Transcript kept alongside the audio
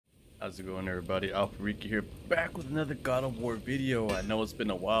How's it going, everybody? AlphaRique here, back with another God of War video. I know it's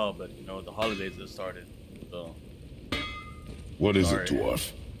been a while, but you know the holidays have started, so. What is it,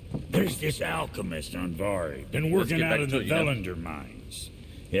 dwarf? There's this alchemist on Vari. Been working out in the Velander mines.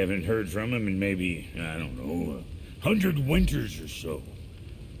 Haven't heard from him in maybe, I don't know, 100 winters or so.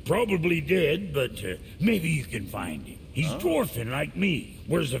 Probably dead, but maybe you can find him. He's dwarfing like me.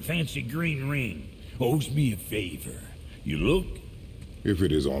 Wears a fancy green ring. Owes me a favor. You look? If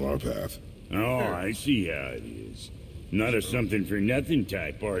it is on our path. Oh, I see how it is. Not a something-for-nothing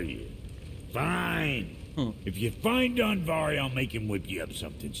type, are you? Fine. If you find Donvari, I'll make him whip you up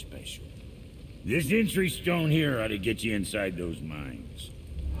something special. This entry stone here ought to get you inside those mines.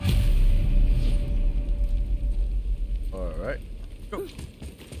 Alright. Go.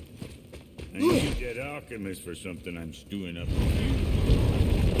 I need that alchemist for something I'm stewing up with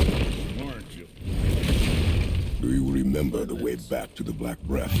you. Aren't you? Do you remember the way back to the Black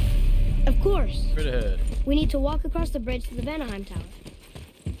Breath? Of course. Straight ahead. We need to walk across the bridge to the Vanaheim Tower.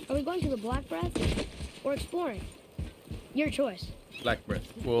 Are we going to the Black Breath or exploring? Your choice. Black Breath.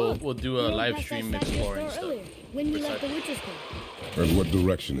 We'll do a live stream exploring stuff. Earlier, when we left the Witch's Cave. And what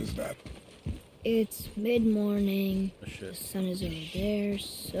direction is that? It's mid-morning. Oh, shit. The sun is over there,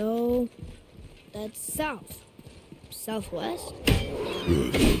 so that's south. Southwest?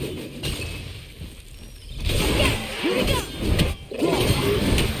 Good. Here we go!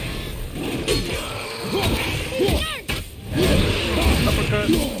 Uppercut.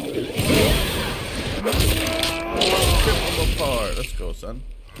 Trip them apart. Let's go, son.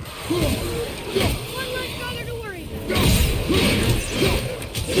 One less dollar to worry about.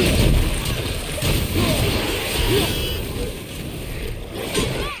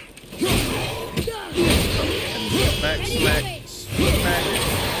 Smack, smack, smack.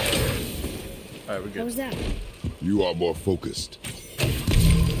 Alright, we're good. What was that? You are more focused.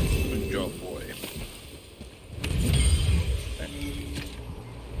 Good job, boy.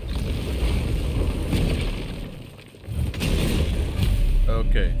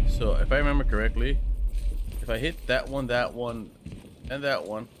 Okay, so if I remember correctly, if I hit that one, and that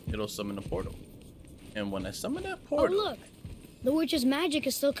one, it'll summon a portal. And when I summon that portal... Oh, look! The witch's magic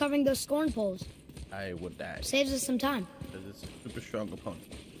is still covering those scorn poles. I would die. Saves us some time. Because it's a super strong opponent.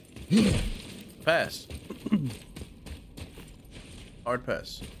 Pass. Hard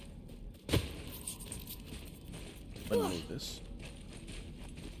pass. Let me move this.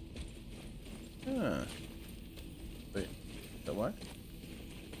 Huh. Wait. Is that why?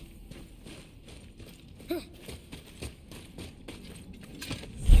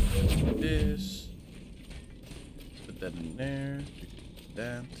 This. Put that in there.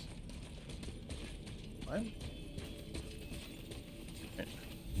 That. Fine.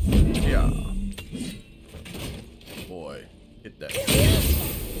 Yeah. Boy. Hit that.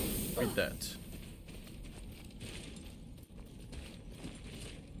 Hit that.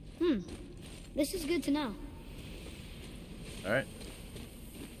 This is good to know. Alright.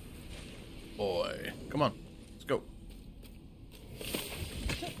 Boy. Come on. Let's go.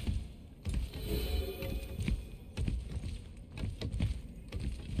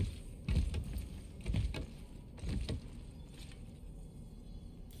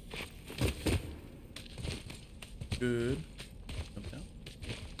 Good. Up down.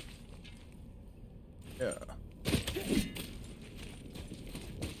 Yeah.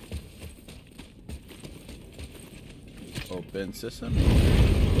 Open system.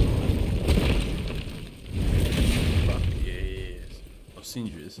 Fuck yes. Oh,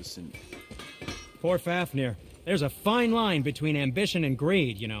 Sindri, this is Sindri. Poor Fafnir. There's a fine line between ambition and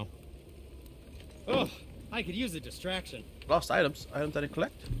greed, you know. Oh, I could use a distraction. Lost items. Items I didn't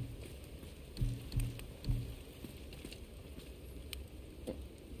collect.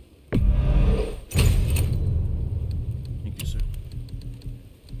 Thank you, sir.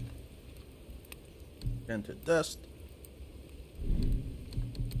 Enter dust.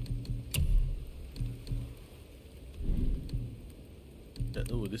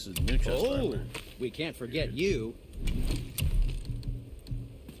 Oh, this is new chest armor. We can't forget you.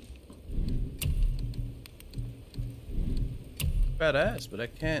 Badass, but I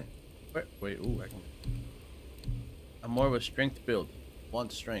can't. Wait, ooh, I can. I'm more of a strength build.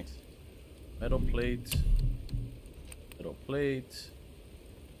 Want strength. Metal plate. Metal plate.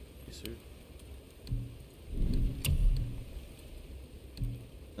 Yes, sir.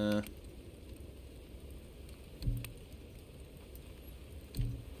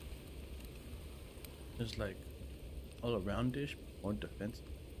 There's like all around dish, more defense.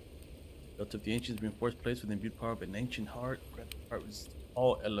 Built of the ancients, reinforced place with imbued power of an ancient heart. Grant the heart was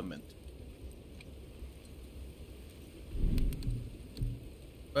all element.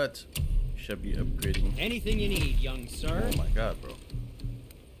 But should be upgrading. Anything you need, young sir. Oh my god, bro.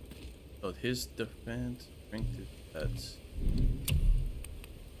 So his defense, strength is that's.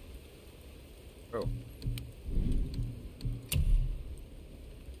 Bro.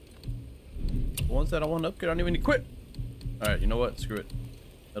 The ones that I want to upgrade, I don't even equip. Alright, you know what? Screw it.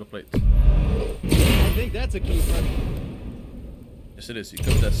 Metal plates. I think that's a keeper. Yes, it is.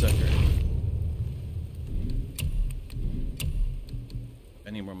 Equip that sucker. I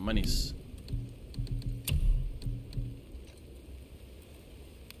need more monies.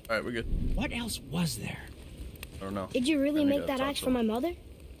 Alright, we're good. What else was there? I don't know. Did you really Then we make gotta that talk axe to for him. my mother?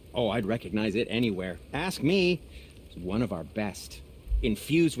 Oh, I'd recognize it anywhere. Ask me. It's one of our best.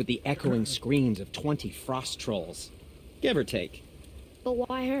 Infused with the echoing screams of 20 frost trolls. Give or take. But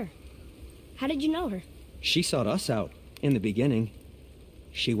why her? How did you know her? She sought us out in the beginning.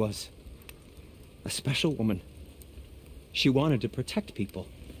 She was a special woman. She wanted to protect people.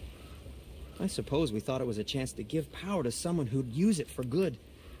 I suppose we thought it was a chance to give power to someone who'd use it for good.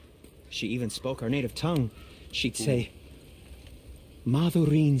 She even spoke our native tongue. She'd say,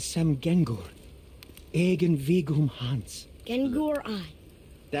 Madurin sem gengur, egen vigum hans. Gengur I.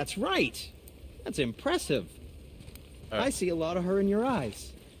 That's right. That's impressive. Right. I see a lot of her in your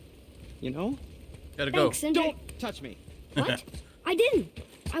eyes. You know? Gotta go. Thanks, Sindri. Don't touch me. What? I didn't.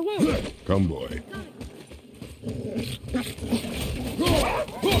 I won't. Come, boy.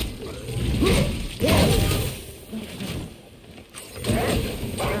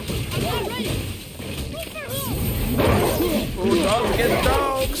 Oh, dogs get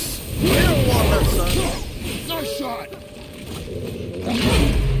dogs. We don't want that, son. Nice shot.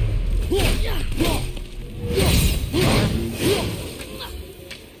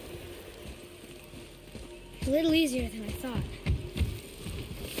 A little easier than I thought.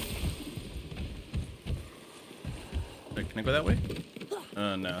 Wait, can I go that way?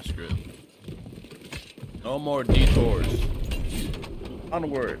 Nah, screw it. No more detours.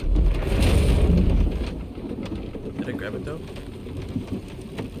 Onward. Did I grab it though?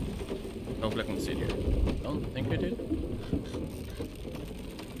 Hopefully I can see it here. Don't think I did.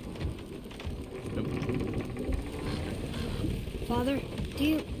 Nope. Father, do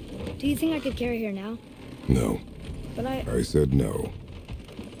you think I could carry her now? No. But I said no.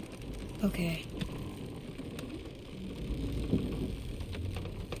 Okay.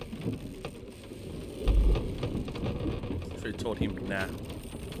 Should have told him nah.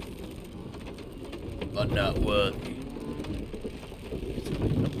 I'm not worthy.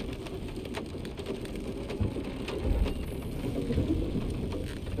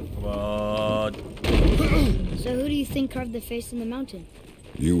 Come on. So who do you think carved the face in the mountain?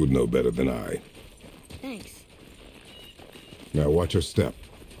 You would know better than I. Thanks. Now watch your step.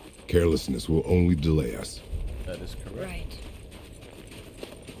 Carelessness will only delay us. That is correct. Right.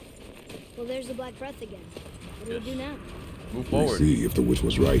 Well, there's the Black Breath again. What do we do now? Move We'll forward. see if the witch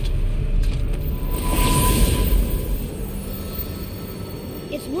was right.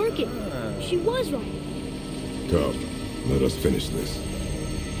 It's working. She was right. Come, let us finish this.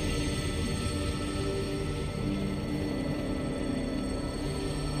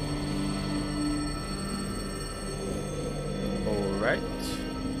 Alright.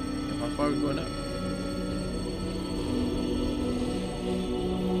 How far are we going up?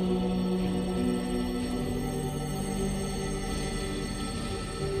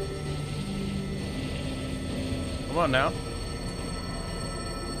 Come on now.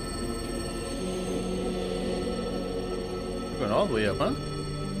 We're going all the way up, huh?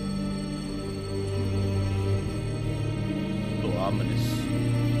 A little ominous.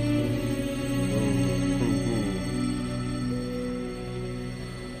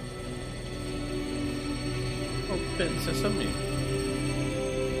 Open sesame.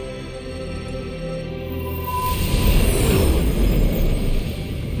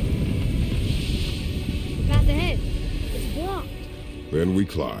 Path ahead. It's blocked. Then we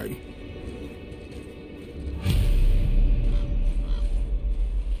climb.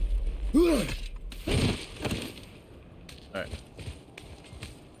 Alright.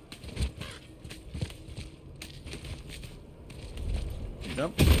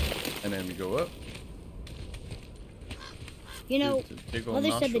 Jump. And then we go up. You know, It's a big old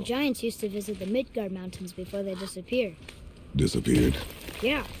Mother said the nostril. giants used to visit the Midgar mountains before they disappeared. Disappeared.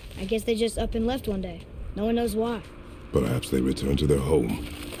 Yeah, I guess they just up and left one day. No one knows why. Perhaps they returned to their home.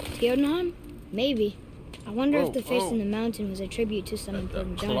 Jotunheim? Maybe. I wonder Whoa, if the face whoa. in the mountain was a tribute to some At the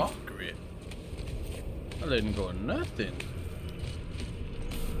important giant. clock grid. I didn't go nothing.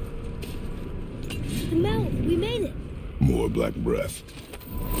 The mouth! We made it! More black breath.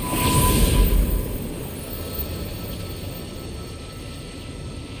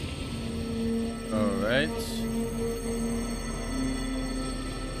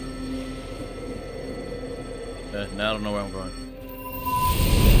 Alright. Now I don't know where I'm going.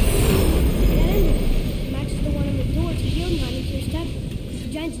 That emblem matches the one on the door to Jotunheim into your step. The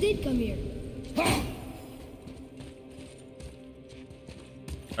giants did come here.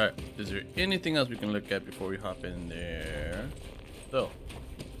 Alright, is there anything else we can look at before we hop in there? So.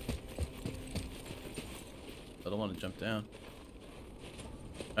 I don't want to jump down.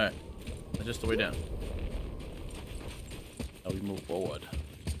 Alright, that's just the way down. Now we move forward.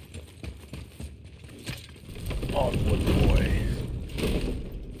 Onward, boy.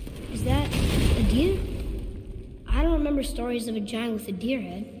 Is that a deer? I don't remember stories of a giant with a deer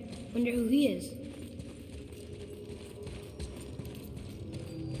head. Wonder who he is.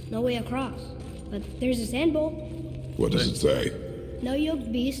 No way across. But there's a sand bowl. What does it say? No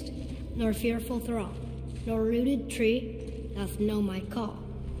yoked beast, nor fearful thrall, nor rooted tree doth know my call.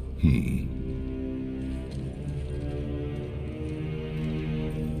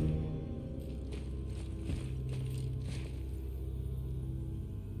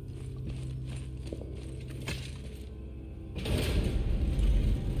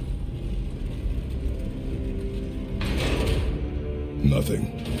 Nothing.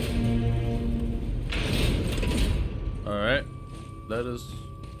 Alright, let us.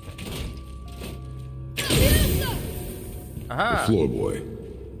 Aha! The floor boy.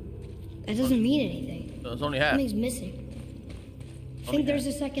 That doesn't mean anything. It's only half. Something's missing. Think there's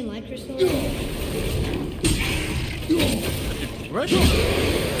a second light crystal? Rush!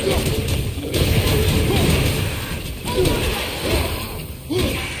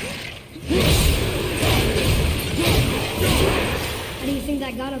 How do you think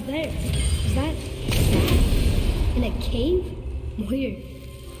that got up there? Is that in a cave? Weird.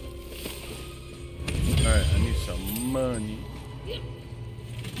 Alright, I need some money.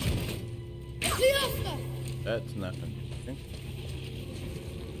 That's not gonna be anything.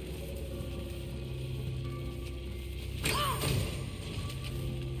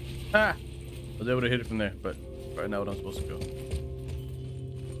 Ha! I was able to hit it from there, but right now what I'm supposed to go.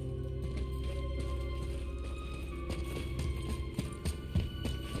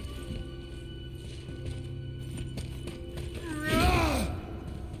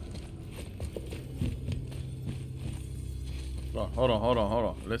 Hold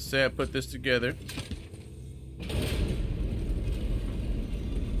on. Let's say I put this together.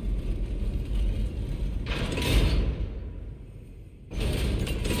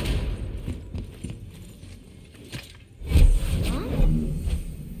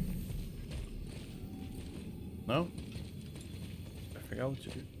 No? I forgot what to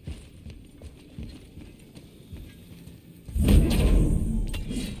do.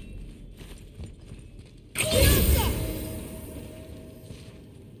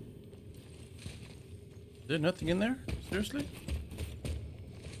 Is there nothing in there? Seriously?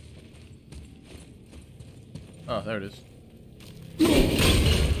 Oh, there it is.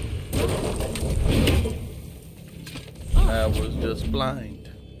 I was just blind.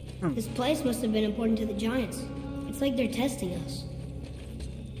 This place must have been important to the giants. It's like they're testing us.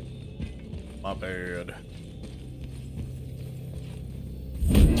 My bad.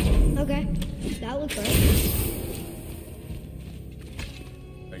 Okay, that looks right.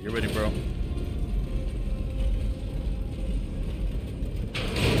 Alright, get ready, bro.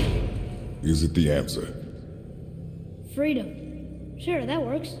 Is it the answer? Freedom. Sure, that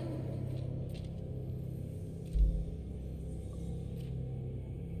works.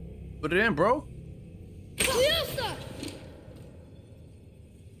 Put it in, bro.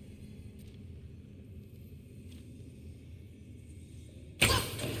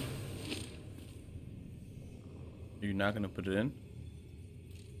 You're not gonna put it in?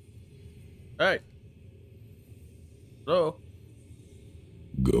 Hey. So.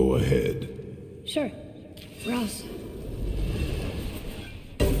 Go ahead. Sure. Ross.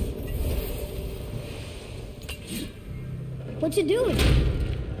 What you doing?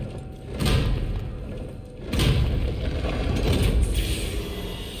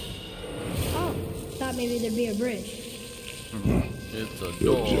 Oh, thought maybe there'd be a bridge. It's a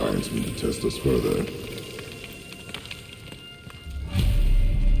Your door. giants mean to test us further.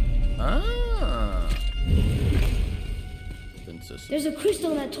 Ah. There's a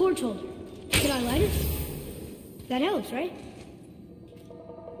crystal in that torch holder. Should I light it? That helps, right?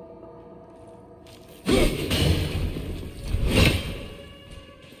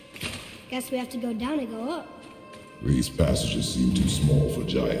 Guess we have to go down and go up. These passages seem too small for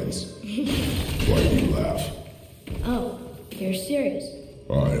giants. Why do you laugh? Oh, you're serious.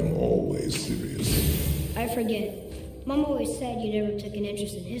 I am always serious. I forget. Mom always said you never took an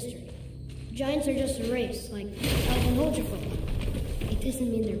interest in history. Giants are just a race, like elves and Holgerfolk. It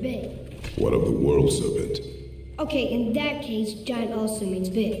doesn't mean they're big. What of the world serpent? Okay, in that case, giant also means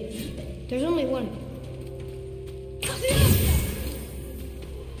big. There's only one.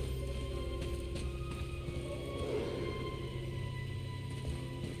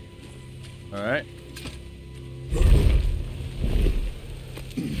 All right.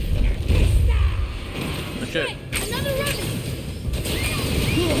 Okay. Another rabbit!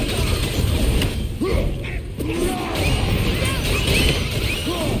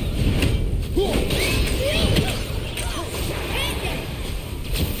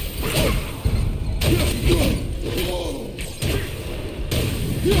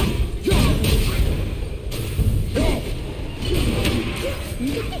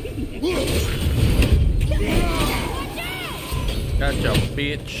 Gotcha,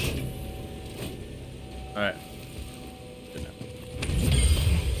 bitch. All right. Good enough.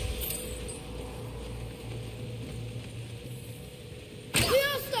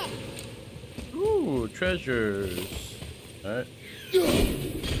 Ooh, treasures. All right.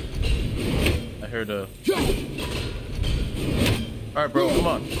 I heard a. All right, bro, come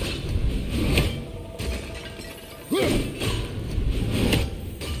on.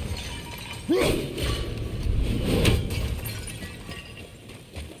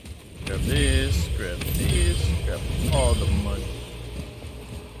 Grab this, grab all the money.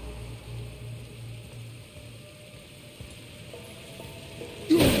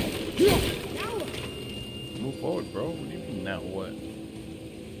 Move forward, bro. What do you mean now what?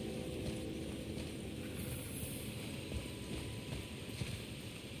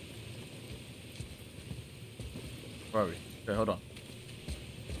 Where are we? Okay, hold on.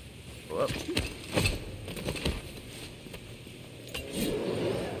 Go up.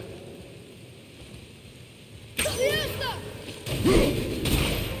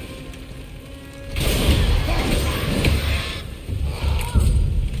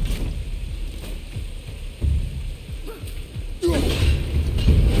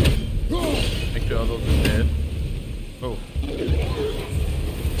 Make sure all those are dead. Oh.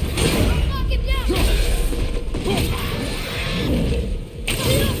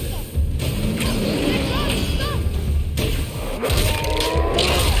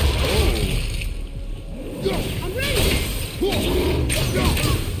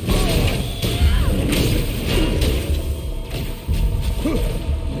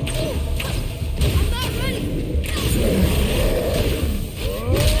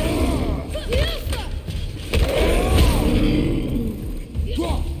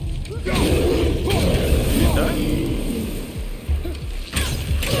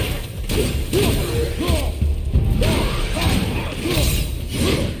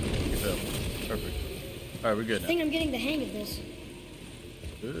 Alright, we're good I now. think I'm getting the hang of this.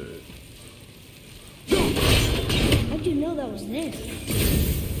 Good. How'd you know that was there?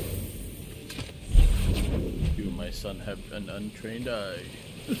 You, my son, have an untrained eye.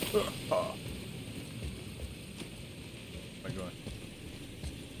 Where am I going?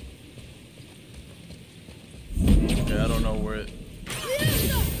 Okay, I don't know where it...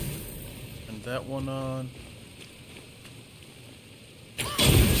 And that one on...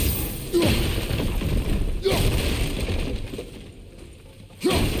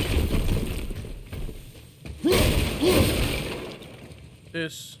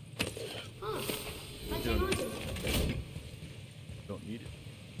 This. Huh. Let's hang on to it. Don't need it.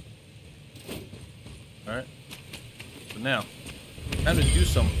 Alright. So now, time to do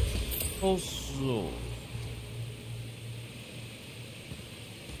some puzzles.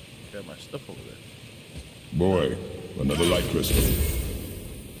 Got my stuff over there. Boy, another light crystal.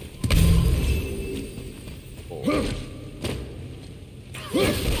 Oh.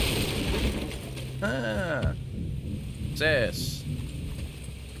 Ah. Success.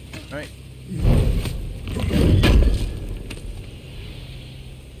 Right.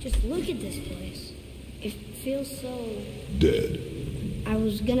 Just look at this place. It feels so... Dead. I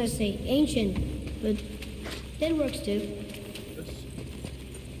was gonna say ancient, but dead works too.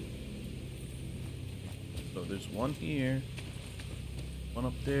 So there's one here, one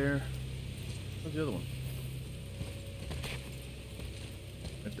up there. Where's the other one?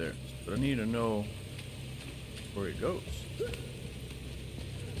 Right there. But I need to know where it goes.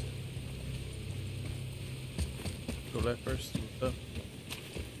 Go left first. Stuff.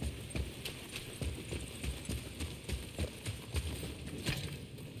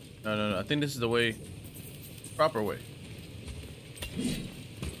 No. I think this is the way, proper way.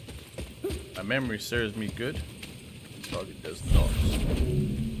 My memory serves me good. Target does not.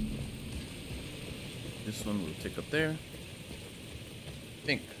 This one we'll take up there. I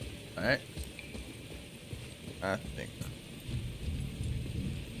think. Alright. I think.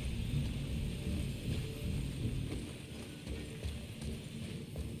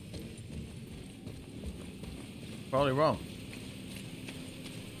 Probably wrong.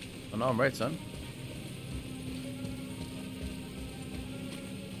 Oh, no, I'm right, son.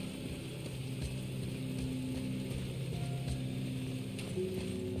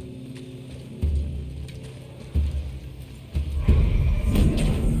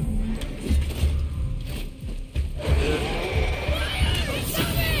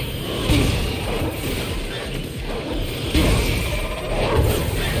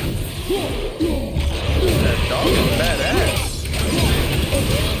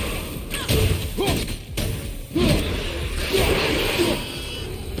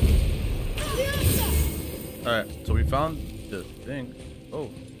 Alright, so we found the thing. Oh.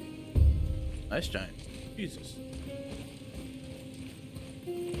 Nice giant. Jesus.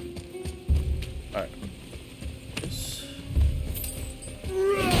 Alright. This.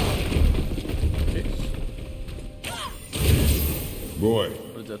 Boy,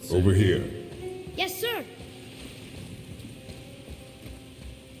 What did that say? over here. Yes, sir.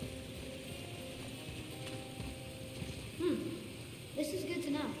 This is good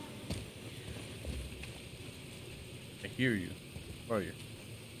to know. I hear you. Where are you?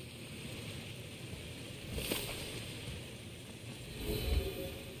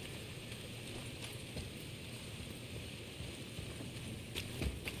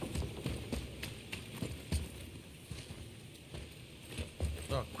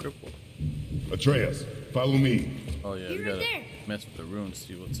 Oh, crippled. Atreus, follow me. Oh yeah, Be we right gotta there. mess with the runes,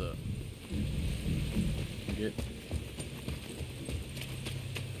 see what's up. Get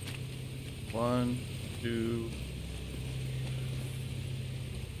 1, 2.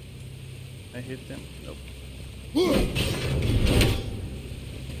 I hit them? Nope.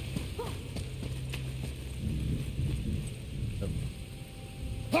 Nope.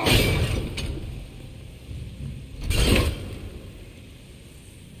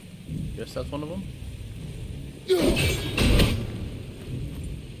 Guess that's one of them.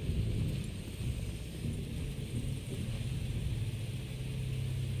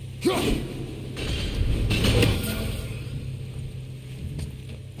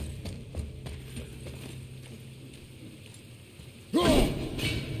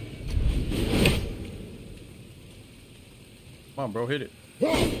 Come on, bro, hit it.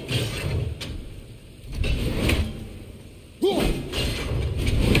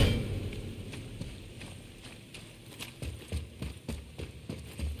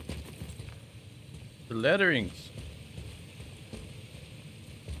 The letterings.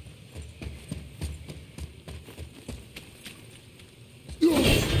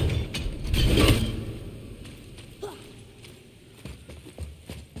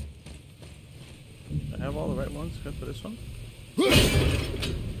 I have all the right ones except for this one.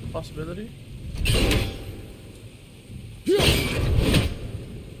 Possibility.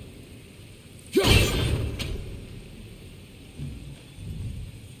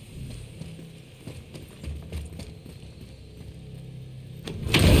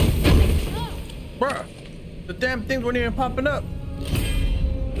 Bruh, the damn things weren't even popping up.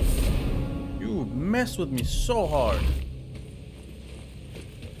 You mess with me so hard.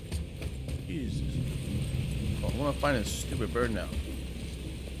 Jesus. Oh, I want to find this stupid bird now.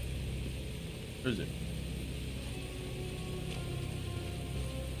 Where is it?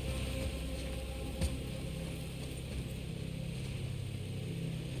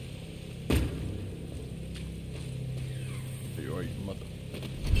 There you are, you mother.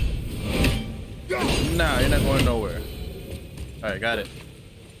 Nah, you're not going nowhere. Alright, got it.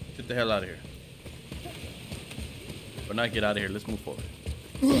 Get the hell out of here. Or not get out of here, let's move forward.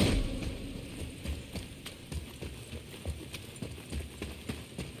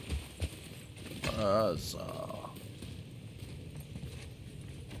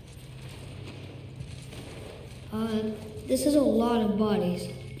 This is a lot of bodies.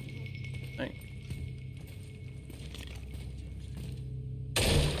 Thanks.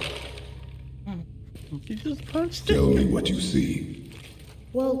 You just punched it. Tell me what you see.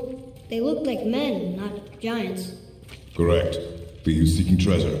 Well, they look like men, not giants. Correct. Thieves seeking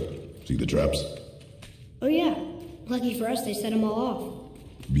treasure. See the traps? Oh yeah. Lucky for us, they set them all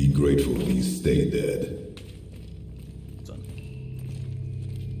off. Be grateful these stay dead. Son.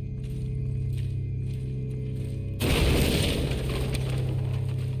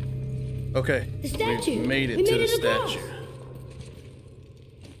 Okay. The statue. We made it We to made the it across. statue.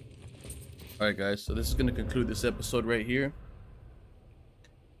 Alright guys, so this is gonna conclude this episode right here.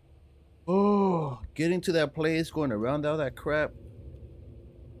 Oh, getting to that place, going around all that crap.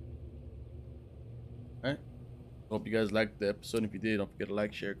 Alright. Hope you guys liked the episode. If you did, don't forget to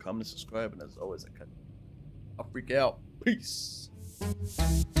like, share, comment, subscribe. And as always, I'll freak out. Peace.